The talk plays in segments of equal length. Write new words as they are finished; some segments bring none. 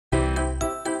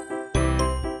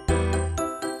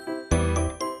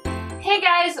Hey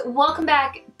guys, welcome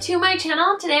back to my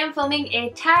channel. Today I'm filming a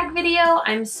tag video.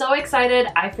 I'm so excited.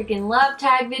 I freaking love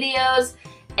tag videos.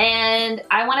 And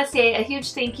I want to say a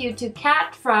huge thank you to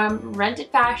Kat from Rented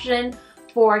Fashion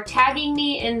for tagging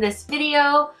me in this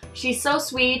video. She's so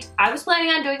sweet. I was planning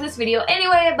on doing this video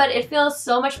anyway, but it feels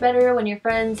so much better when your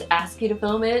friends ask you to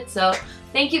film it. So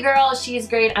thank you, girl. She's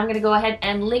great. I'm going to go ahead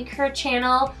and link her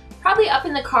channel probably up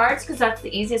in the cards because that's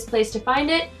the easiest place to find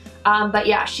it. But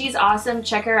yeah, she's awesome.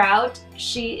 Check her out.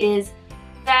 She is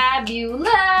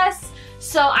fabulous.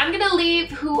 So I'm gonna leave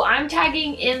who I'm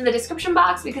tagging in the description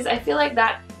box because I feel like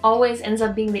that always ends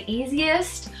up being the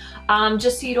easiest.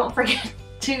 Just so you don't forget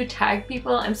to tag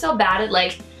people. I'm so bad at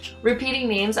like repeating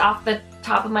names off the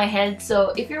top of my head.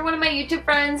 So if you're one of my YouTube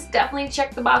friends, definitely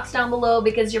check the box down below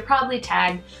because you're probably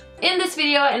tagged in this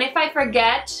video. And if I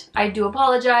forget, I do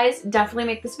apologize. Definitely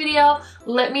make this video.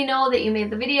 Let me know that you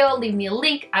made the video. Leave me a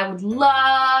link. I would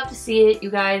love to see it. You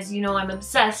guys, you know I'm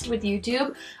obsessed with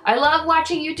YouTube. I love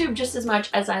watching YouTube just as much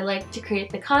as I like to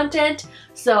create the content.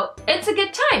 So it's a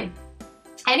good time.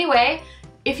 Anyway,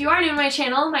 if you are new to my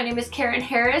channel, my name is Karen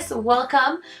Harris.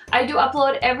 Welcome. I do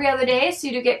upload every other day, so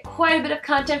you do get quite a bit of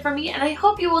content from me, and I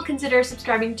hope you will consider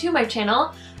subscribing to my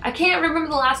channel. I can't remember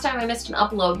the last time I missed an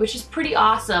upload, which is pretty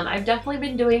awesome. I've definitely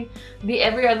been doing the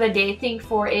every other day thing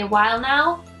for a while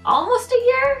now. Almost a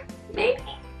year, maybe?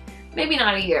 Maybe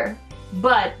not a year,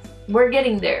 but we're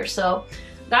getting there, so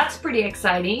that's pretty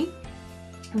exciting.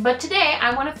 But today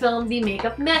I want to film the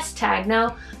makeup mess tag.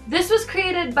 Now, this was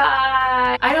created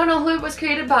by, I don't know who it was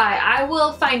created by. I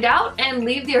will find out and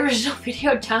leave the original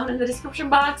video down in the description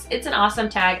box. It's an awesome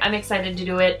tag. I'm excited to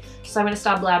do it. So I'm going to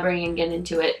stop blabbering and get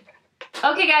into it.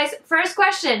 Okay guys, first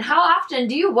question. How often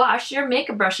do you wash your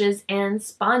makeup brushes and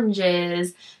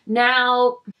sponges?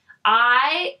 Now,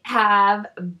 I have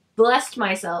blessed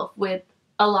myself with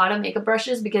a lot of makeup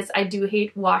brushes because I do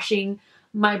hate washing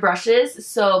my brushes.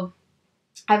 So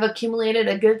I've accumulated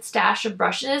a good stash of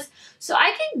brushes, so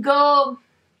I can go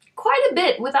quite a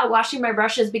bit without washing my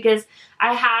brushes because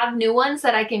I have new ones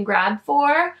that I can grab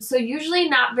for. So usually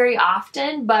not very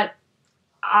often, but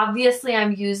obviously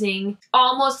I'm using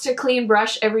almost a clean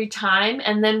brush every time.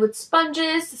 And then with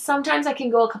sponges, sometimes I can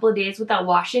go a couple of days without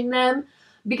washing them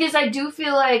because I do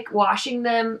feel like washing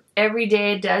them every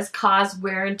day does cause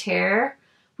wear and tear,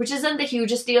 which isn't the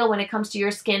hugest deal when it comes to your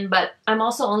skin, but I'm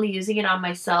also only using it on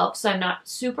myself, so I'm not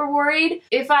super worried.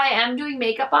 If I am doing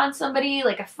makeup on somebody,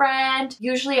 like a friend,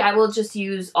 usually I will just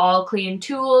use all clean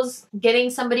tools. Getting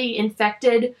somebody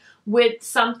infected with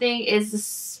something is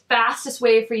the fastest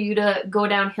way for you to go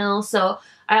downhill, so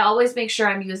I always make sure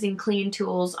I'm using clean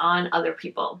tools on other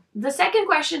people. The second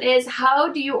question is,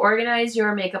 how do you organize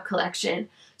your makeup collection?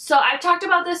 So I've talked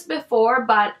about this before,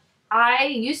 but I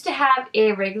used to have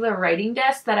a regular writing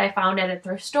desk that I found at a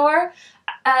thrift store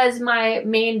as my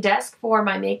main desk for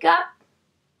my makeup,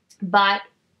 but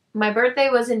my birthday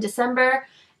was in December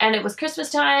and it was Christmas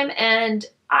time and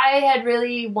I had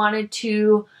really wanted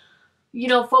to, you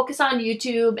know, focus on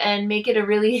YouTube and make it a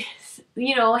really,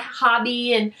 you know,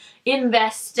 hobby and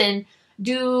invest and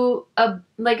do have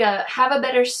a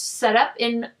better setup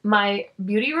in my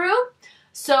beauty room.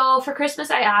 So for Christmas,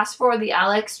 I asked for the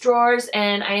Alex drawers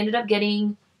and I ended up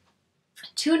getting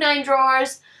 2 9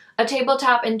 drawers, a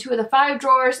tabletop, and 2 of the 5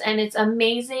 drawers, and it's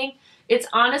amazing. It's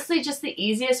honestly just the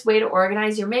easiest way to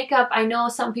organize your makeup. I know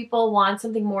some people want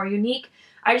something more unique.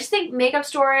 I just think makeup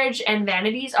storage and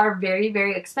vanities are very,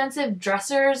 very expensive.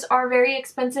 Dressers are very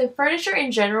expensive. Furniture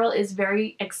in general is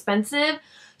very expensive.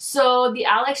 So the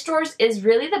Alex drawers is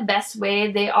really the best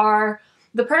way. They are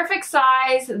the perfect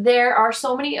size. There are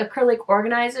so many acrylic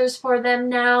organizers for them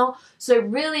now, so it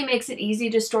really makes it easy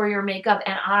to store your makeup,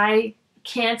 and I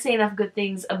can't say enough good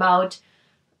things about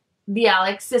the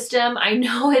Alex system. I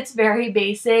know it's very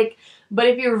basic, but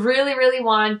if you really, really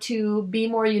want to be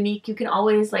more unique, you can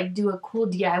always like do a cool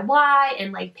DIY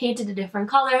and like paint it a different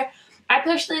color. I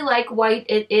personally like white.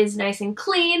 It is nice and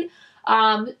clean,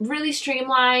 really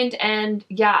streamlined, and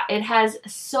yeah, it has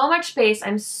so much space.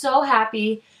 I'm so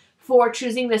happy for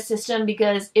choosing this system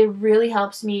because it really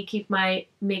helps me keep my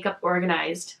makeup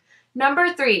organized.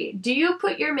 Number 3, do you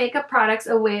put your makeup products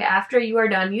away after you are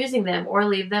done using them or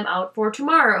leave them out for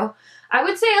tomorrow? I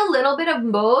would say a little bit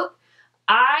of both.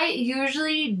 I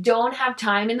usually don't have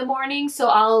time in the morning, so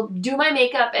I'll do my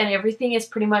makeup and everything is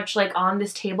pretty much like on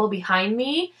this table behind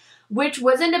me, which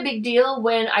wasn't a big deal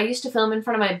when I used to film in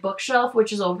front of my bookshelf,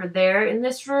 which is over there in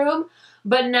this room.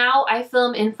 But now I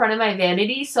film in front of my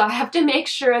vanity, so I have to make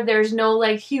sure there's no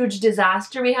like huge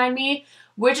disaster behind me,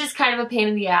 which is kind of a pain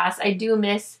in the ass. I do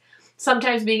miss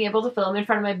sometimes being able to film in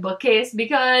front of my bookcase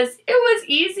because it was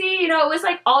easy, you know, it was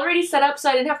like already set up so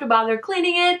I didn't have to bother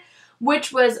cleaning it.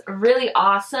 which was really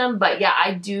awesome. But yeah,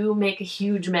 I do make a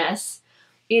huge mess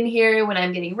in here when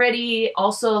I'm getting ready.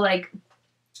 Also, like,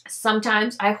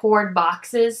 sometimes I hoard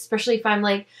boxes, especially if I'm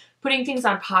like putting things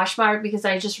on Poshmark, because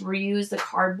I just reuse the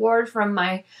cardboard from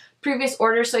my previous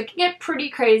order. So it can get pretty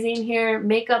crazy in here.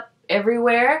 Makeup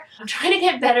everywhere. I'm trying to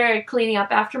get better at cleaning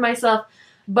up after myself,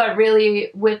 but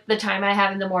really with the time I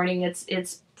have in the morning,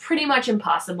 it's pretty much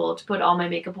impossible to put all my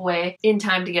makeup away in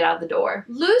time to get out the door.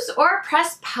 Loose or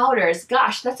pressed powders.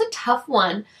 Gosh, that's a tough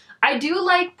one. I do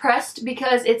like pressed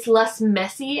because it's less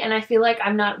messy and I feel like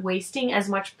I'm not wasting as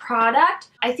much product.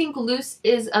 I think loose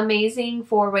is amazing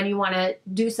for when you want to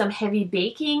do some heavy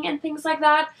baking and things like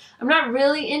that. I'm not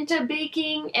really into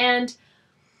baking, and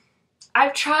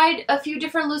I've tried a few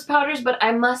different loose powders, but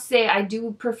I must say I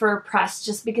do prefer pressed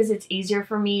just because it's easier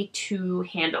for me to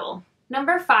handle.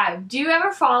 Number 5, do you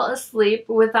ever fall asleep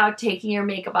without taking your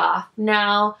makeup off?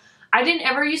 Now, I didn't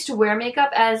ever used to wear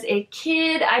makeup as a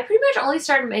kid. I pretty much only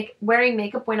started wearing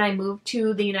makeup when I moved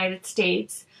to the United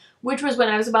States, which was when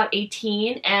I was about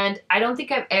 18. And I don't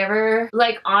think I've ever,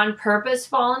 like, on purpose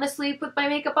fallen asleep with my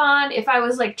makeup on. If I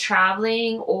was, like,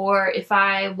 traveling, or if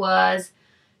I was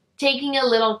taking a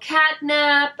little cat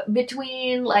nap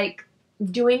between, like,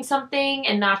 doing something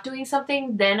and not doing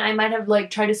something, then I might have, like,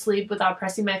 tried to sleep without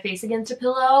pressing my face against a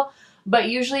pillow. But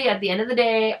usually at the end of the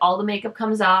day, all the makeup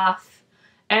comes off.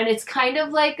 And it's kind of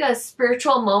like a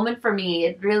spiritual moment for me.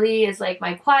 It really is like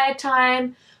my quiet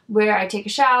time where I take a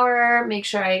shower, make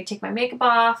sure I take my makeup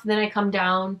off, then I come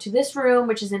down to this room,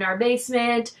 which is in our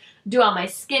basement, do all my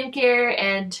skincare,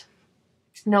 and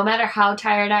no matter how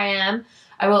tired I am,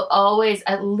 I will always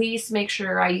at least make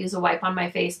sure I use a wipe on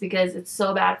my face because it's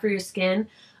so bad for your skin.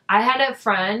 I had a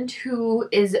friend who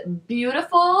is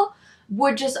beautiful,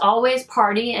 would just always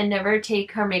party and never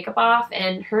take her makeup off,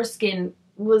 and her skin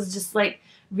was just like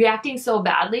reacting so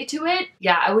badly to it.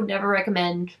 Yeah, I would never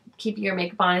recommend keeping your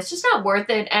makeup on. It's just not worth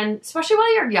it. And especially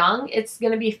while you're young, it's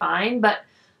going to be fine. But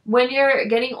when you're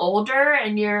getting older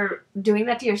and you're doing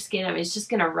that to your skin, I mean, it's just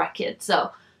going to wreck it.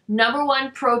 So number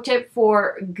 1 pro tip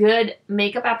for good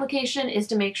makeup application is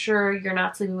to make sure you're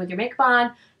not sleeping with your makeup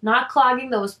on, not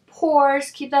clogging those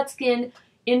pores. Keep that skin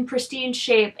in pristine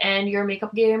shape and your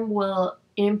makeup game will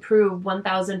improve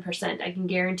 1000%. I can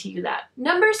guarantee you that.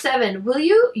 Number 7, will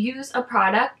you use a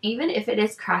product even if it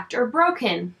is cracked or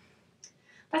broken?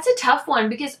 That's a tough one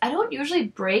because I don't usually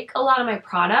break a lot of my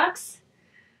products.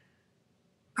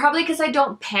 Probably because I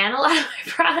don't pan a lot of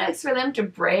my products for them to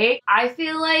break. I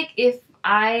feel like if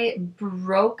I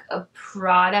broke a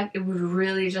product, it would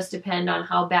really just depend on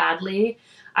how badly.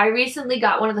 I recently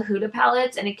got one of the Huda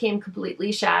palettes and it came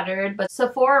completely shattered, but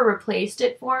Sephora replaced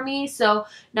it for me, so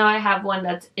now I have one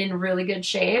that's in really good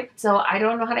shape. So I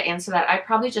don't know how to answer that. I'd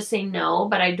probably just say no,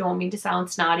 but I don't mean to sound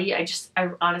snotty. I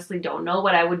honestly don't know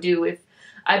what I would do if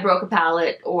I broke a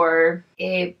palette or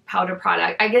a powder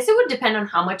product. I guess it would depend on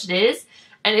how much it is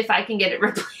and if I can get it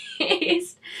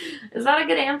replaced. Is that a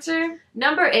good answer?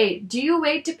 Number 8, do you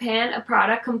wait to pan a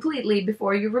product completely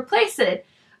before you replace it?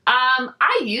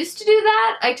 I used to do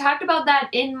that. I talked about that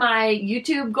in my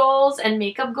YouTube goals and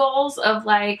makeup goals of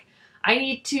like, I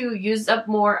need to use up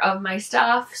more of my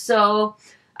stuff. So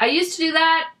I used to do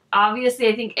that. Obviously,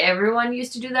 I think everyone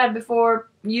used to do that before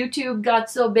YouTube got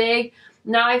so big.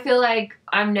 Now I feel like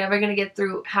I'm never going to get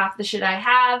through half the shit I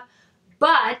have,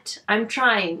 but I'm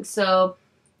trying. So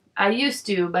I used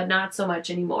to, but not so much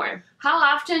anymore. How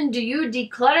often do you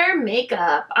declutter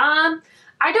makeup?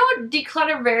 I don't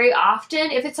declutter very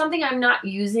often. If it's something I'm not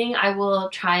using, I will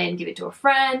try and give it to a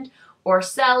friend or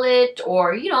sell it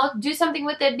or, you know, do something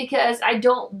with it because I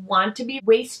don't want to be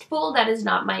wasteful. That is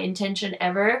not my intention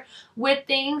ever with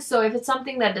things. So if it's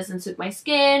something that doesn't suit my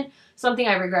skin, something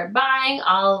I regret buying,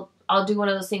 I'll do one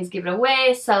of those things, give it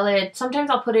away, sell it.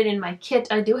 Sometimes I'll put it in my kit.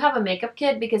 I do have a makeup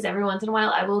kit because every once in a while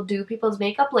I will do people's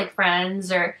makeup, like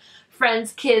friends or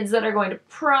friends' kids that are going to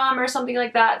prom or something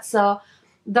like that. So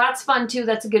that's fun too.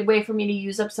 That's a good way for me to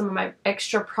use up some of my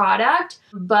extra product.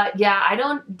 But yeah, I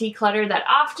don't declutter that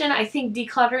often. I think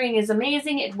decluttering is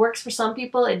amazing. It works for some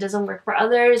people. It doesn't work for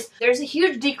others. There's a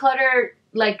huge declutter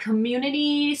like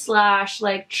community slash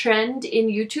like trend in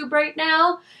YouTube right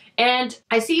now. And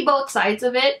I see both sides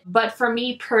of it, but for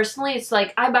me personally, it's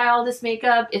like I buy all this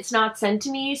makeup, it's not sent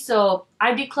to me, so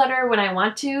I declutter when I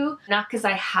want to, not because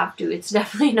I have to. It's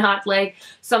definitely not like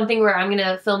something where I'm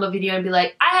gonna film a video and be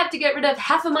like, I have to get rid of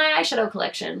half of my eyeshadow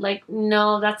collection. Like,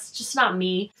 no, that's just not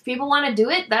me. If people want to do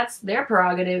it, that's their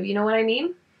prerogative, you know what I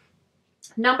mean?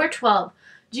 Number 12,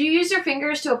 Do you use your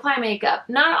fingers to apply makeup?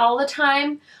 Not all the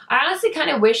time. I honestly kind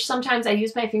of wish sometimes I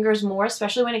used my fingers more,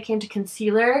 especially when it came to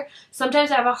concealer.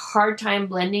 Sometimes I have a hard time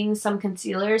blending some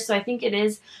concealer, so I think it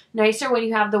is nicer when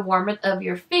you have the warmth of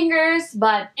your fingers.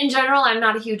 But in general, I'm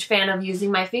not a huge fan of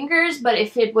using my fingers, but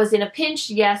if it was in a pinch,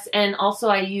 yes. And also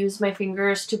I use my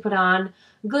fingers to put on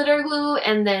glitter glue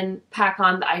and then pack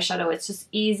on the eyeshadow. It's just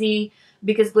easy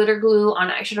because glitter glue on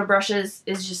eyeshadow brushes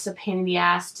is just a pain in the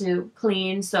ass to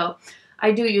clean. So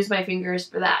I do use my fingers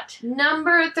for that.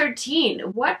 Number 13,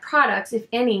 what products, if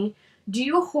any, do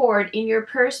you hoard in your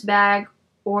purse, bag,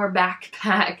 or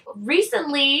backpack?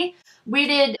 Recently, we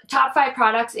did top 5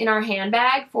 products in our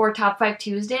handbag for Top 5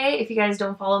 Tuesday. If you guys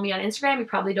don't follow me on Instagram, you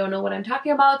probably don't know what I'm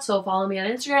talking about, so follow me on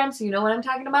Instagram so you know what I'm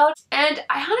talking about. And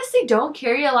I honestly don't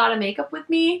carry a lot of makeup with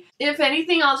me. If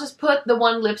anything, I'll just put the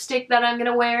one lipstick that I'm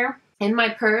gonna wear in my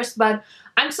purse, but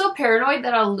I'm so paranoid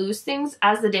that I'll lose things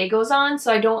as the day goes on,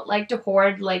 so I don't like to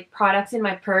hoard like products in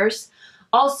my purse.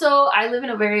 Also, I live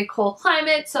in a very cold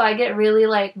climate, so I get really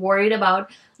like worried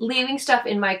about leaving stuff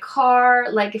in my car.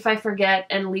 Like if I forget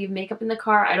and leave makeup in the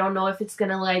car, I don't know if it's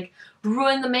gonna like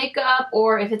ruin the makeup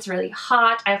or if it's really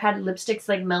hot. I've had lipsticks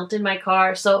like melt in my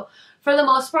car, so for the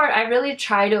most part, I really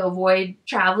try to avoid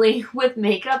traveling with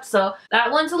makeup, so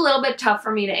that one's a little bit tough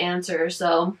for me to answer,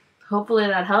 so hopefully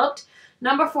that helped.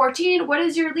 Number 14, what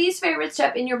is your least favorite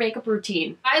step in your makeup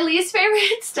routine? My least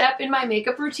favorite step in my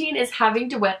makeup routine is having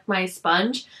to wet my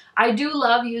sponge. I do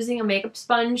love using a makeup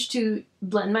sponge to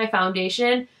blend my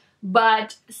foundation,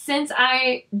 but since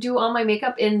I do all my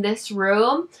makeup in this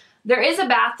room, there is a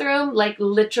bathroom like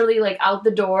literally like out the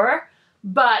door,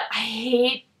 but I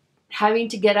hate having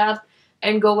to get up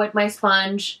and go wet my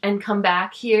sponge and come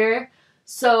back here.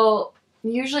 So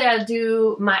usually I'll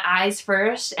do my eyes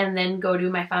first and then go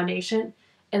do my foundation,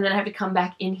 and then I have to come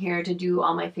back in here to do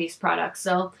all my face products.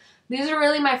 So these are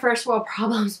really my first world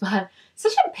problems, but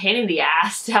such a pain in the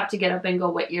ass to have to get up and go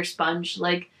wet your sponge.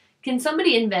 Like, can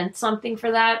somebody invent something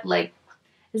for that? Like,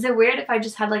 is it weird if I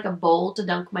just had like a bowl to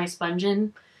dunk my sponge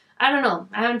in? I don't know.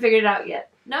 I haven't figured it out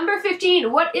yet. Number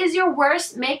 15, what is your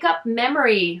worst makeup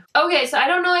memory? Okay, so I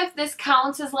don't know if this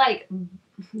counts as like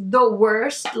the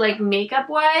worst, like makeup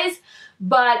wise,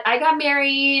 but I got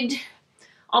married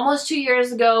almost 2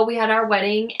 years ago. We had our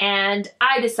wedding and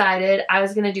I decided I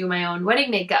was gonna do my own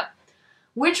wedding makeup,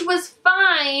 which was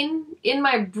fine in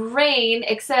my brain,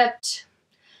 except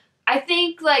I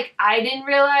think like I didn't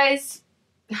realize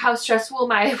how stressful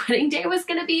my wedding day was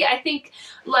gonna be. I think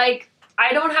like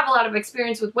I don't have a lot of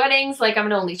experience with weddings. Like I'm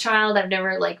an only child. I've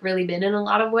never like really been in a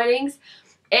lot of weddings.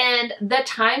 And the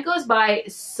time goes by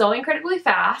so incredibly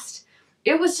fast.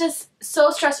 It was just so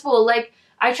stressful. Like,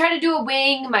 I tried to do a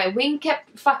wing, my wing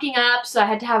kept fucking up, so I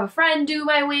had to have a friend do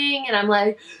my wing, and I'm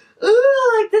like,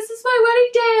 ooh, like, this is my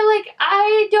wedding day, like,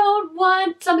 I don't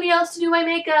want somebody else to do my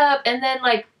makeup. And then,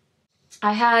 like,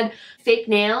 I had fake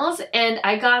nails, and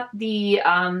I got the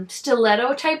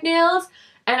stiletto type nails,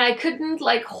 and I couldn't,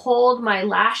 like, hold my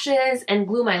lashes and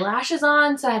glue my lashes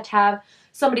on, so I had to have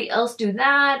somebody else do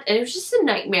that, and it was just a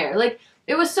nightmare. Like,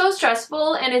 it was so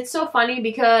stressful, and it's so funny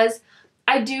because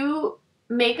I do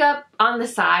makeup on the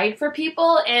side for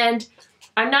people, and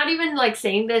I'm not even like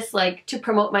saying this like to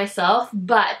promote myself,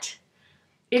 but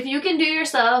if you can do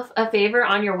yourself a favor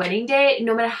on your wedding day,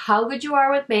 no matter how good you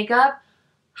are with makeup,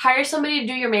 hire somebody to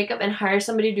do your makeup and hire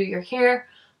somebody to do your hair,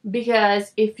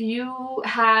 because if you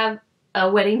have a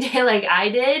wedding day like I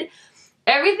did,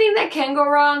 everything that can go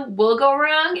wrong will go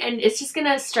wrong, and it's just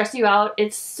gonna stress you out.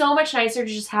 It's so much nicer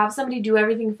to just have somebody do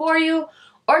everything for you,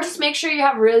 or just make sure you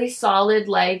have really solid,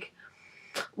 like,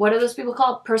 what are those people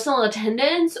called? Personal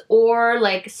attendants, or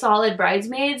like solid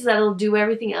bridesmaids that'll do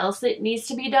everything else that needs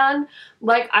to be done.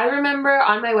 Like, I remember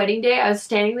on my wedding day, I was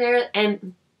standing there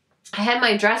and I had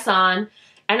my dress on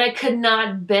and I could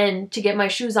not bend to get my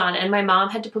shoes on, and my mom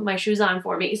had to put my shoes on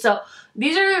for me. So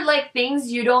these are like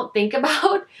things you don't think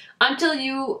about until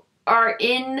you are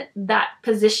in that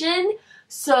position.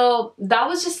 So that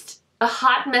was just a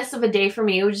hot mess of a day for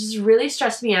me. It just really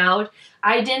stressed me out.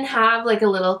 I didn't have like a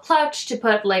little clutch to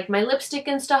put like my lipstick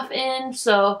and stuff in.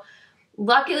 So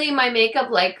luckily my makeup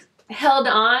like held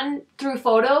on through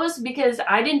photos, because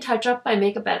I didn't touch up my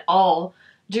makeup at all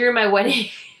during my wedding.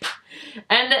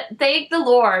 And thank the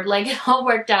Lord, like it all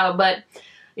worked out. But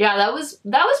yeah, that was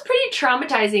pretty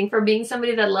traumatizing for being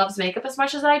somebody that loves makeup as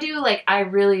much as I do. Like I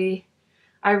really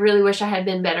wish I had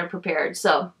been better prepared.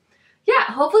 So yeah,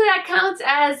 hopefully that counts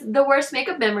as the worst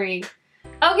makeup memory.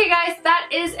 Okay guys, that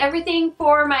is everything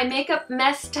for my makeup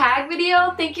mess tag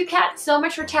video. Thank you, Kat, so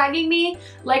much for tagging me.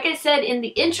 Like I said in the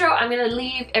intro, I'm gonna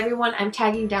leave everyone I'm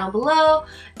tagging down below.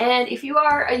 And if you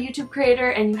are a YouTube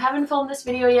creator and you haven't filmed this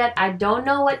video yet, I don't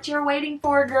know what you're waiting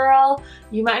for, girl.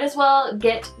 You might as well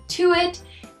get to it.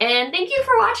 And thank you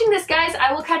for watching this, guys.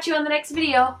 I will catch you on the next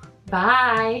video.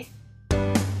 Bye.